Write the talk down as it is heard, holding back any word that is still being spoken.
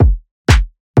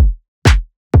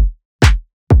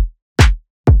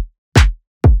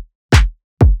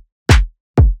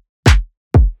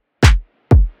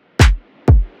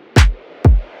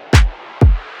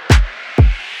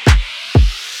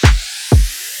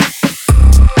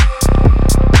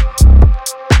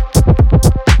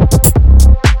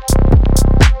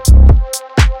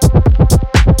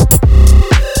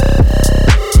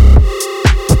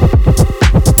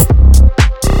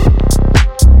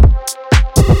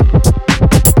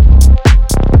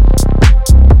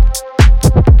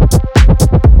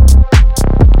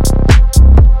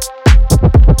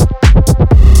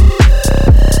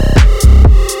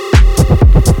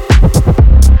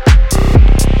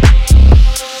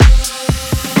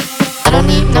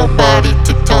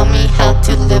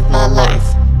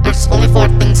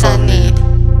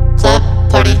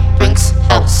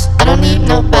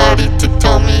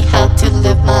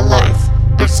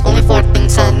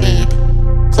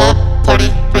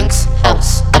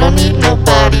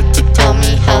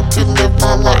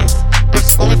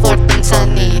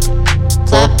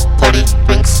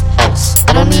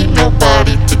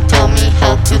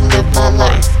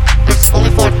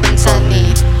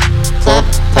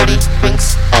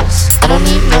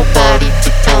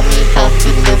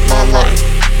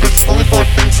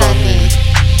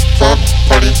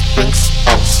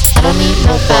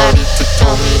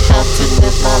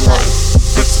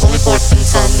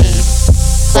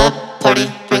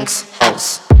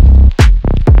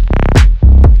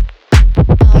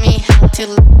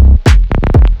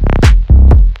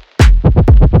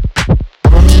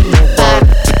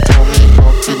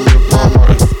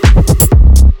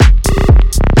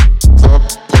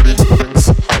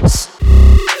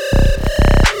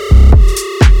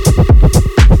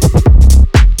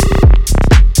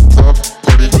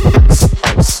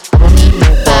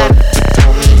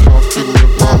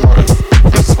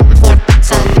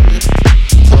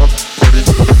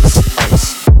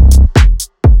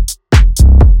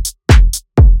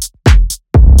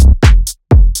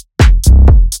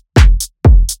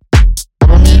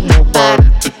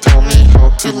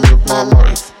my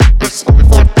life. There's only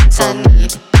four things I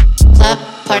need: club,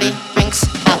 party, drinks,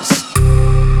 house.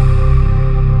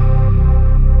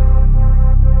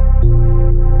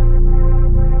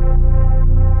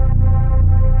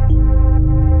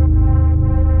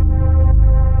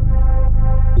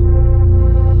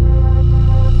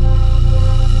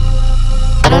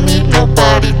 I don't need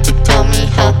nobody to tell me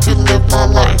how to live my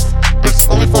life. There's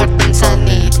only four things I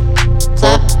need: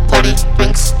 club, party,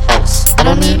 drinks, house. I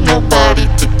don't need nobody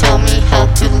to tell me how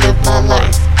to live my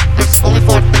life. There's only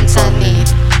four things I need: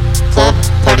 club,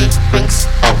 party, drinks,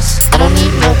 house. I don't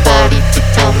need nobody to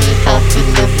tell me how to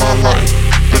live my life.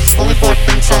 There's only four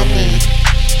things I need: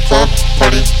 club,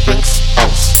 party, drinks,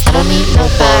 house. I don't need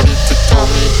nobody to tell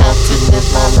me how to live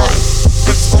my life.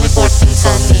 There's only four things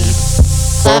I need: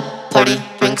 club, party,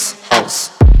 drinks,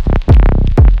 house.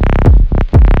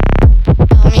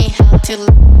 Tell me how to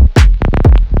live.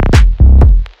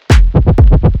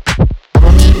 I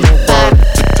don't need nobody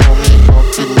to tell me how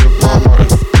to live my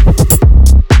life.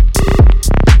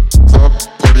 Club,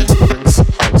 party, drinks,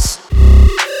 house.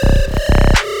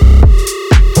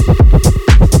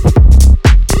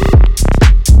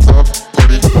 Club,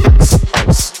 party, drinks,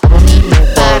 house. I don't need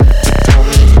nobody to tell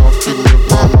me how to live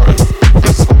my life.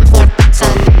 There's only four things I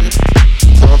need: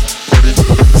 club, party,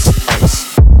 drinks, house.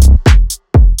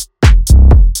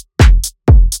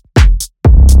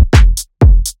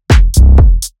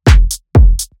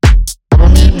 I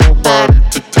don't need nobody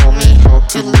to tell me how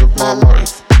to live my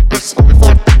life. There's only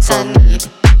four things I need: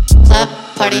 club,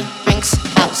 party, drinks,